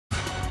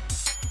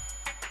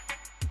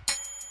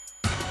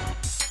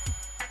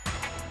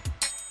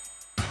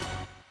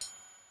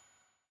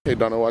Hey,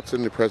 Donna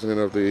Watson, the president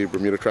of the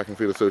Bermuda Track and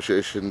Field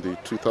Association. The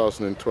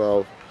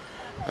 2012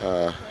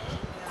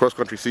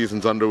 cross-country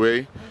season's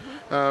underway.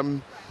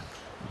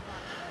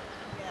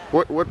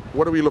 What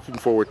are we looking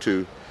forward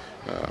to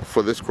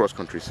for this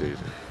cross-country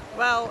season?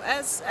 Well,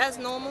 as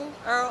normal,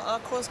 our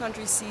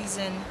cross-country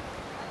season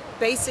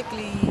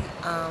basically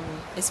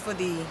is for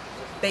the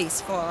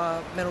base for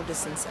our middle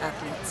distance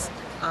athletes.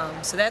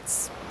 So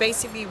that's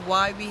basically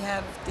why we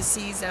have the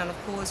season, and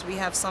of course we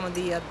have some of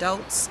the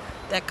adults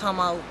that come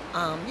out,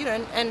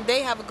 and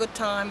they have a good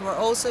time. We're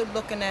also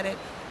looking at it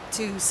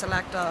to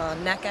select a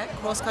NACAC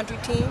cross-country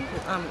team.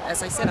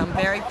 As I said, I'm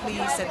very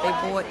pleased that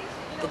they brought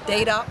the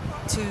date up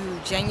to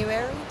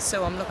January,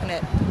 so I'm looking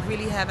at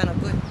really having a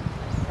good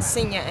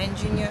senior and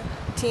junior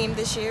team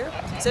this year.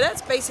 So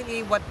that's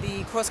basically what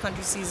the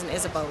cross-country season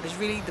is about. It's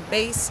really the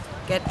base,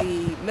 get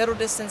the middle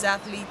distance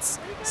athletes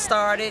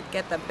started,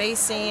 get the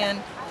base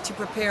in to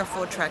prepare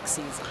for track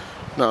season.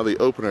 Now, the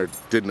opener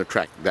didn't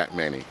attract that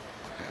many.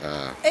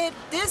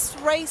 This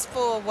race,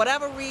 for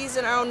whatever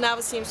reason, Earl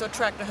never seems to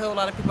attract a whole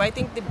lot of people. I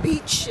think the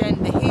beach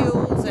and the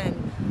hills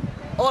and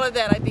all of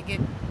that, I think it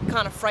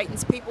kind of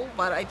frightens people.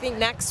 But I think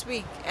next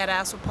week at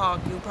Astor Park,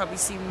 you'll probably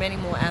see many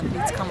more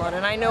athletes come out.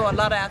 And I know a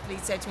lot of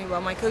athletes said to me,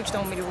 well, my coach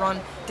told me to run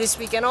this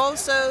week. And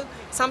also,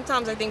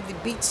 sometimes I think the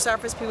beach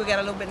surface, people get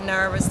a little bit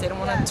nervous. They don't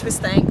want to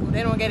twist the ankle.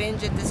 They don't get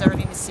injured this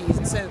early in the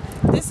season. So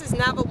this is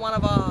never one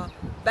of our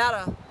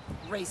better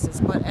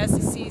races. But as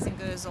the season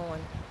goes on,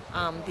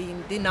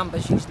 the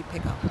numbers usually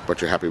pick up. But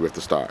you're happy with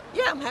the start?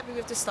 Yeah, I'm happy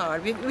with the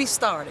start. We've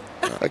started.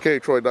 Okay,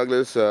 Troy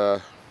Douglas,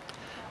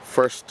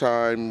 first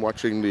time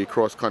watching the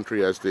cross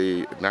country as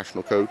the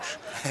national coach.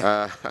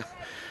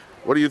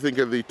 What do you think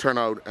of the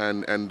turnout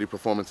and the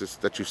performances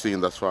that you've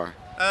seen thus far?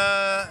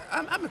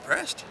 I'm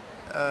impressed.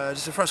 This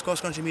is the first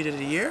cross country meet of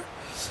the year.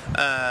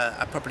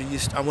 I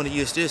want to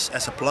use this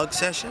as a plug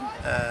session.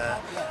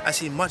 I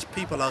see much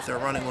people out there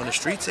running on the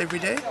streets every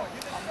day.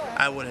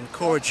 I would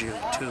encourage you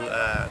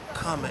to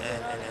come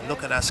and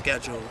look at our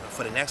schedule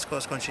for the next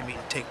cross-country meet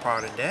and take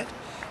part in that.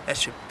 That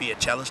should be a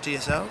challenge to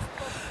yourself.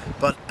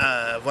 But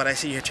what I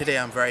see here today,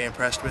 I'm very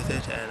impressed with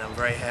it, and I'm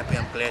very happy.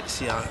 I'm glad to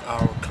see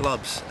our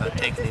clubs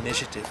taking the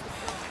initiative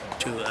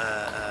to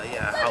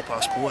help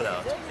our sport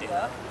out,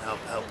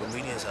 help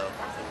Bermudians out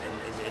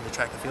in the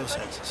track and field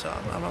sense. So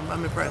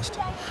I'm impressed.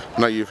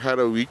 Now, you've had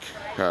a week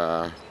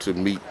to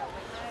meet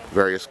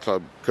various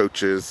club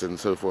coaches and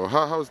so forth.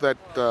 How's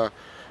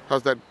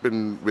that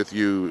been with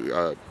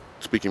you,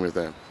 speaking with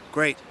them?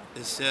 Great.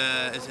 It's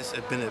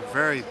been a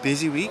very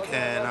busy week,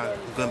 and I'm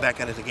going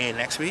back at it again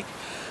next week.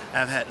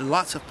 I've had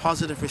lots of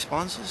positive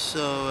responses,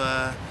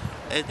 so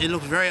it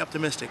looks very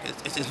optimistic.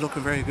 It's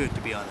looking very good,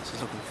 to be honest.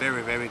 It's looking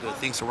very, very good.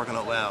 Things are working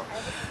out well.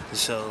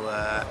 So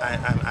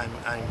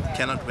I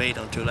cannot wait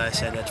until I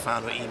send that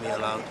final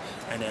email out,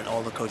 and then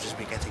all the coaches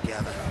we get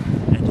together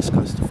and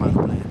discuss the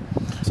final plan.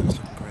 So it's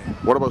looking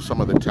great. What about some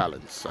of the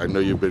talents? I know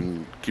you've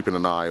been keeping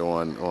an eye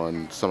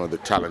on some of the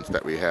talents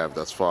that we have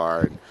thus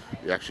far, and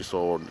you actually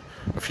saw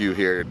a few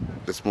here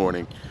this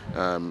morning.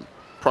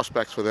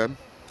 Prospects for them?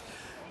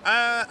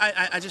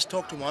 I just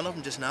talked to one of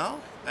them just now,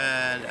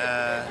 and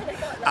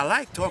I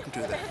like talking to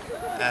them.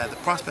 The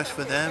prospects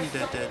for them,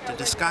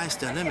 the sky's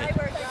the limit.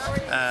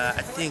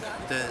 I think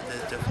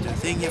the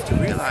thing you have to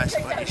realize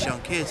about these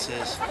young kids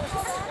is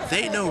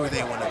they know where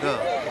they want to go.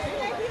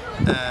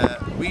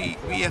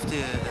 We have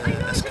to,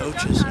 as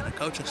coaches and the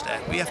coaching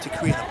staff, we have to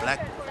create a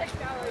blackboard,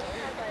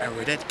 and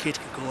where that kid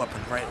can go up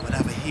and write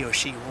whatever he or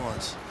she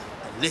wants,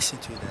 and listen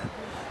to them,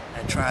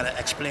 and try to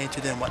explain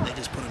to them what they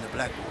just put on the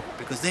blackboard,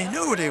 because they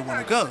know where they want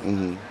to go.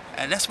 Mm-hmm.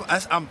 And that's what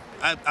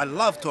I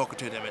love talking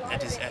to them,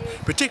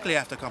 particularly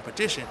after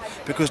competition,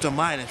 because their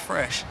mind is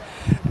fresh,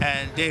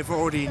 and they've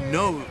already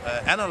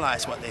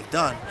analyzed what they've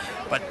done,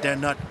 but they're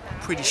not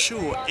pretty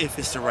sure if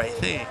it's the right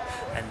thing.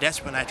 And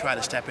that's when I try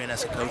to step in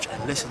as a coach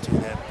and listen to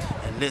them,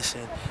 and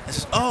listen, and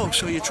says, oh,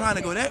 so you're trying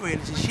to go that way?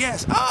 And he says,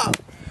 yes. Oh!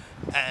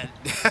 And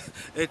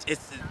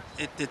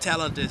the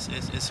talent is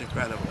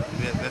incredible.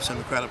 We have some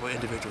incredible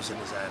individuals in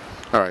this island.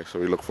 All right, so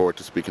we look forward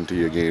to speaking to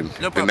you again.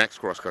 No problem. The next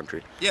cross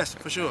country. Yes,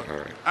 for sure. All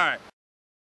right. All right.